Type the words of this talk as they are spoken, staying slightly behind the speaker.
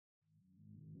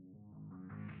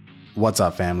What's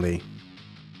up, family?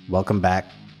 Welcome back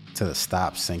to the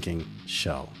Stop Sinking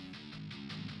Show.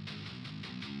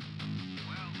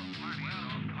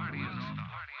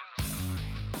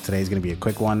 Today's going to be a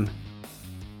quick one.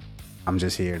 I'm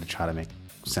just here to try to make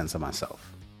sense of myself.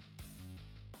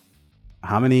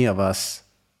 How many of us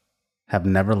have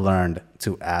never learned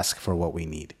to ask for what we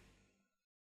need?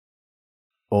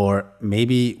 Or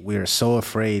maybe we're so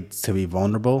afraid to be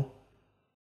vulnerable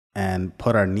and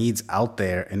put our needs out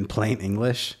there in plain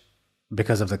English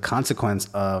because of the consequence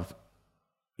of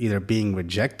either being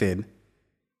rejected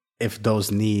if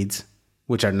those needs,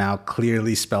 which are now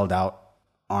clearly spelled out,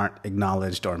 aren't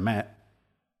acknowledged or met.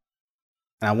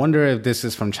 And I wonder if this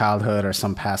is from childhood or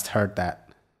some past hurt that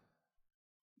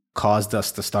caused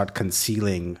us to start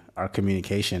concealing our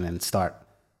communication and start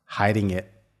hiding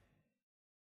it.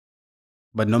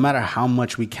 But no matter how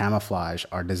much we camouflage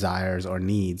our desires or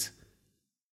needs,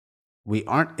 we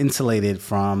aren't insulated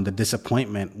from the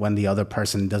disappointment when the other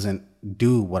person doesn't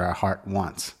do what our heart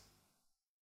wants.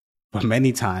 But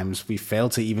many times we fail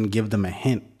to even give them a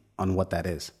hint on what that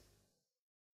is.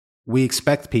 We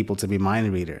expect people to be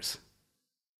mind readers.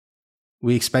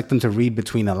 We expect them to read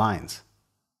between the lines.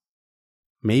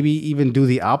 Maybe even do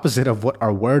the opposite of what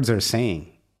our words are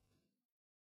saying.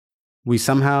 We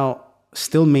somehow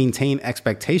still maintain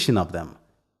expectation of them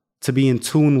to be in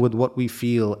tune with what we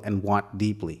feel and want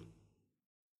deeply.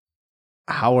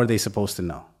 How are they supposed to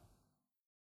know?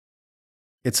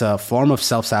 It's a form of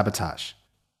self-sabotage,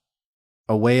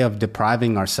 a way of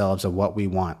depriving ourselves of what we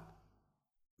want.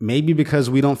 Maybe because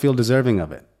we don't feel deserving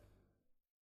of it.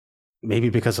 Maybe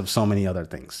because of so many other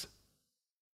things.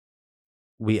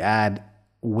 We add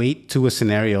weight to a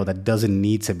scenario that doesn't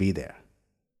need to be there.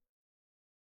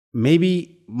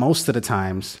 Maybe most of the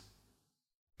times,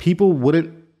 people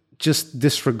wouldn't just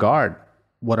disregard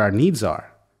what our needs are.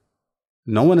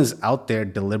 No one is out there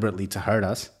deliberately to hurt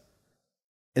us.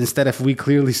 Instead, if we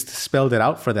clearly spelled it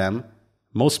out for them,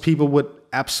 most people would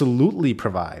absolutely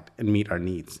provide and meet our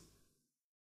needs.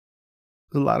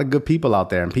 There's a lot of good people out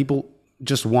there, and people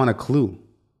just want a clue.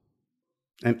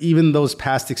 And even those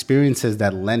past experiences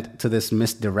that lent to this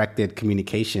misdirected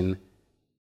communication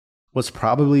was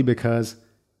probably because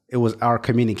it was our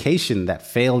communication that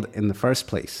failed in the first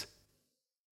place.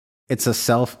 It's a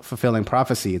self-fulfilling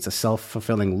prophecy. It's a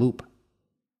self-fulfilling loop.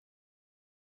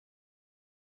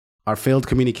 Our failed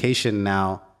communication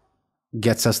now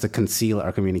gets us to conceal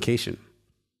our communication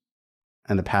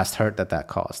and the past hurt that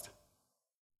caused.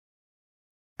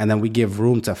 And then we give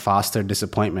room to foster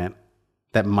disappointment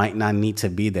that might not need to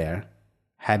be there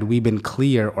had we been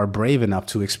clear or brave enough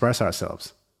to express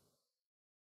ourselves.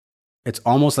 It's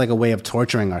almost like a way of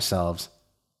torturing ourselves,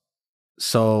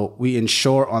 so we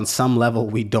ensure on some level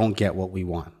we don't get what we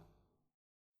want.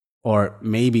 Or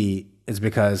maybe it's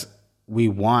because we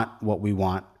want what we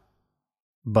want,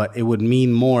 but it would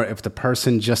mean more if the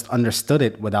person just understood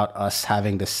it without us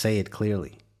having to say it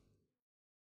clearly.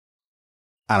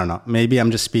 I don't know. Maybe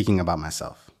I'm just speaking about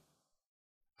myself.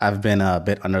 I've been a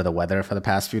bit under the weather for the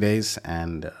past few days,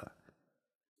 and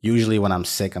usually when I'm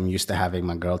sick, I'm used to having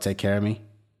my girl take care of me.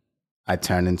 I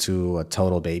turn into a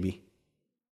total baby.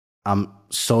 I'm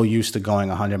so used to going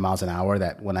 100 miles an hour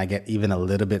that when I get even a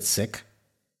little bit sick,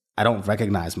 I don't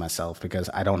recognize myself because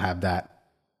I don't have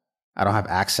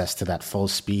access to that full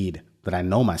speed that I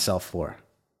know myself for.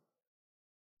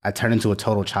 I turn into a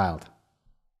total child.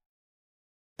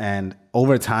 And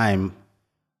over time,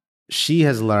 she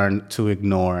has learned to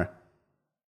ignore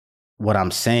what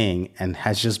I'm saying and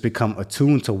has just become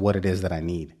attuned to what it is that I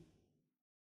need.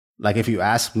 Like if you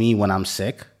ask me when I'm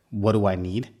sick, what do I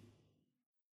need?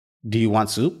 Do you want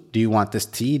soup? Do you want this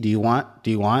tea? Do you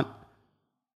want?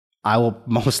 I will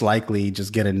most likely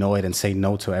just get annoyed and say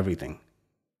no to everything.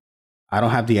 I don't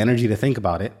have the energy to think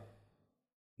about it,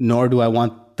 nor do I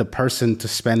want the person to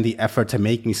spend the effort to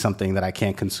make me something that I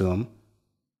can't consume.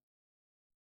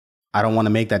 I don't want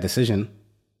to make that decision.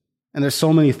 And there's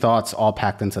so many thoughts all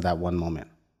packed into that one moment.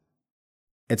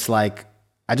 It's like,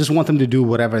 I just want them to do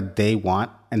whatever they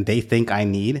want and they think I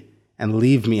need and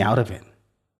leave me out of it.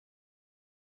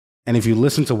 And if you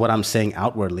listen to what I'm saying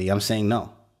outwardly, I'm saying,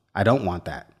 no, I don't want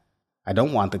that. I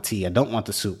don't want the tea. I don't want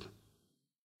the soup.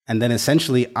 And then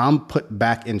essentially I'm put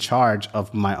back in charge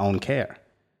of my own care.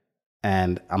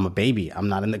 And I'm a baby. I'm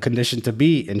not in the condition to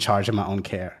be in charge of my own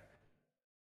care.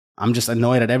 I'm just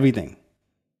annoyed at everything.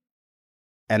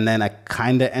 And then I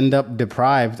kind of end up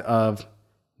deprived of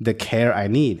the care I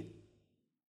need.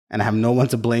 And I have no one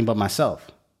to blame but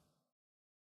myself.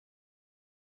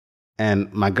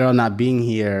 And my girl not being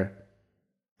here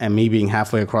and me being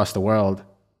halfway across the world,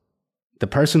 the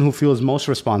person who feels most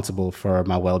responsible for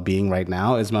my well-being right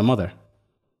now is my mother.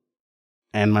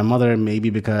 And my mother, maybe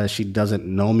because she doesn't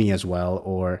know me as well,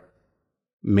 or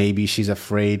maybe she's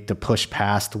afraid to push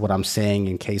past what I'm saying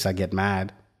in case I get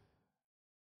mad,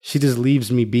 she just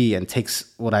leaves me be and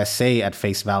takes what I say at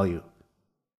face value.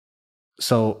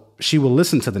 So she will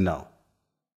listen to the no.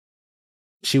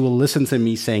 She will listen to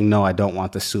me saying, no, I don't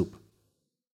want the soup.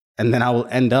 And then I will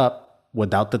end up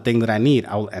without the thing that I need.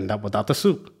 I will end up without the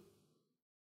soup.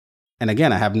 And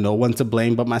again, I have no one to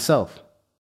blame but myself.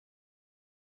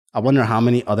 I wonder how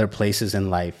many other places in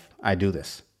life I do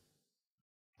this.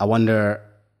 I wonder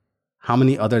how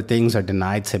many other things are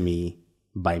denied to me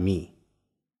by me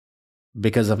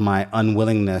because of my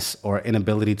unwillingness or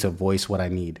inability to voice what I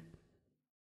need.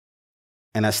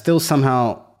 And I still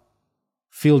somehow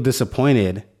feel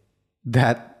disappointed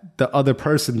that the other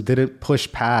person didn't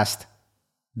push past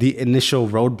the initial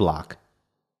roadblock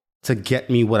to get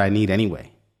me what I need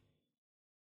anyway.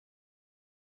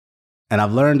 And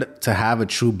I've learned to have a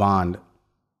true bond,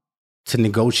 to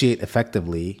negotiate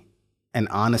effectively, and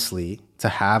honestly, to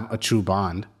have a true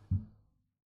bond.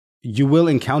 You will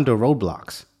encounter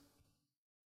roadblocks,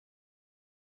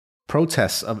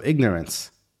 protests of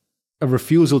ignorance, a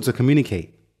refusal to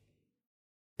communicate.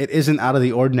 It isn't out of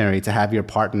the ordinary to have your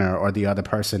partner or the other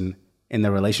person in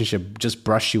the relationship just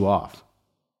brush you off.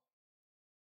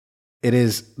 It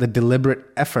is the deliberate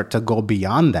effort to go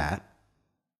beyond that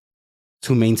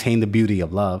to maintain the beauty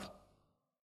of love,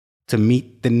 to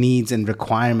meet the needs and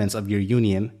requirements of your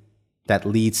union that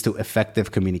leads to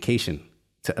effective communication,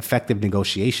 to effective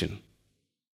negotiation.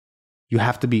 You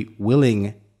have to be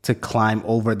willing to climb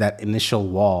over that initial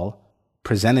wall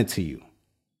presented to you.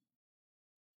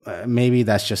 Maybe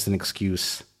that's just an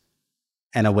excuse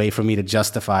and a way for me to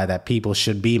justify that people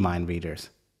should be mind readers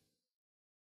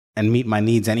and meet my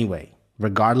needs anyway,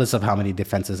 regardless of how many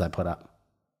defenses I put up.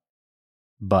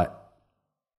 But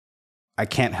I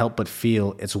can't help but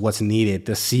feel it's what's needed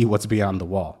to see what's beyond the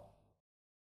wall.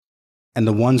 And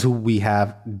the ones who we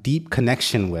have deep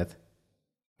connection with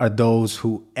are those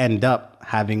who end up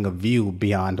having a view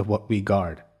beyond what we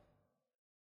guard.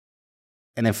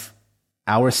 And if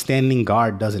our standing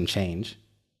guard doesn't change,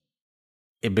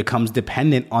 it becomes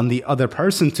dependent on the other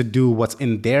person to do what's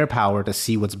in their power to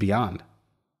see what's beyond.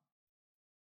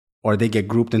 Or they get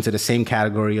grouped into the same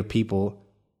category of people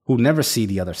who never see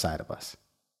the other side of us.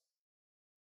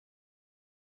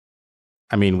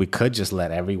 I mean, we could just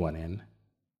let everyone in.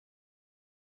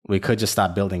 We could just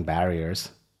stop building barriers.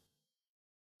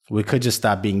 We could just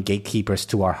stop being gatekeepers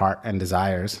to our heart and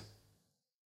desires.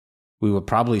 We would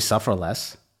probably suffer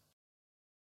less.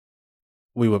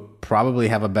 We would probably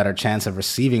have a better chance of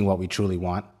receiving what we truly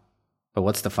want. But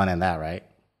what's the fun in that, right?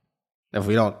 If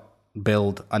we don't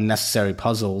build unnecessary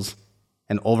puzzles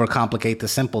and overcomplicate the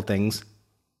simple things,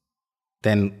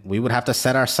 then we would have to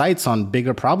set our sights on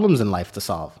bigger problems in life to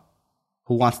solve.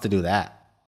 Who wants to do that?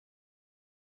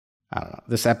 I don't know.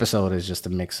 This episode is just a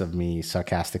mix of me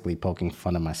sarcastically poking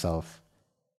fun at myself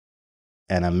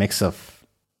and a mix of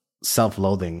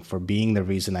self-loathing for being the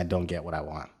reason I don't get what I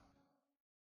want.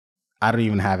 I don't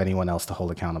even have anyone else to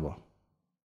hold accountable.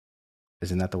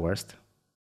 Isn't that the worst?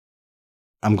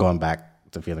 I'm going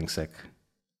back to feeling sick.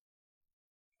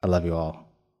 I love you all.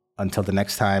 Until the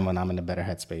next time when I'm in a better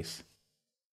headspace,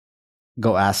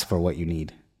 go ask for what you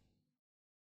need.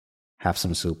 Have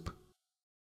some soup.